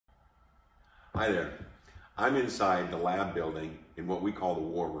Hi there. I'm inside the lab building in what we call the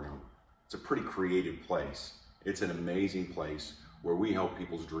war room. It's a pretty creative place. It's an amazing place where we help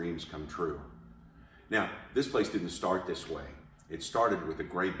people's dreams come true. Now, this place didn't start this way. It started with a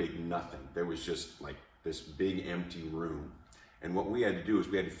great big nothing. There was just like this big empty room. And what we had to do is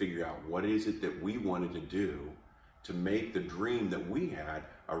we had to figure out what is it that we wanted to do to make the dream that we had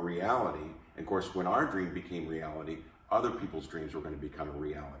a reality. And of course, when our dream became reality, other people's dreams were going to become a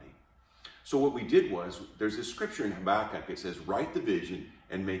reality. So what we did was, there's this scripture in Habakkuk. It says, write the vision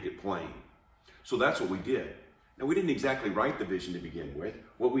and make it plain. So that's what we did. Now, we didn't exactly write the vision to begin with.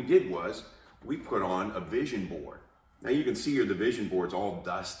 What we did was, we put on a vision board. Now you can see here the vision board's all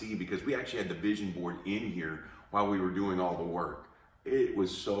dusty because we actually had the vision board in here while we were doing all the work. It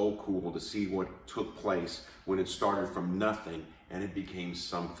was so cool to see what took place when it started from nothing and it became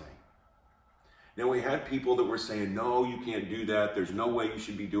something. Now we had people that were saying, no, you can't do that. There's no way you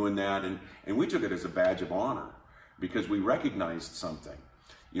should be doing that. And we took it as a badge of honor because we recognized something.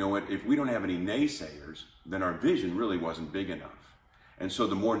 You know what, if we don't have any naysayers, then our vision really wasn't big enough. And so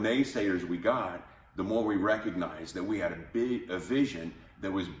the more naysayers we got, the more we recognized that we had a vision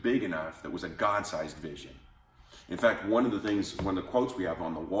that was big enough, that was a God-sized vision. In fact, one of the quotes we have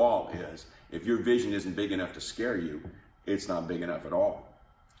on the wall is, if your vision isn't big enough to scare you, it's not big enough at all.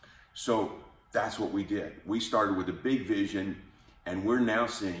 So that's what we did. We started with a big vision, and we're now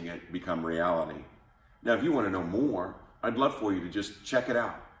seeing it become reality. Now, if you want to know more, I'd love for you to just check it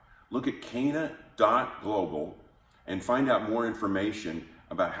out. Look at canaglobal and find out more information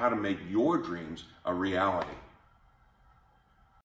about how to make your dreams a reality.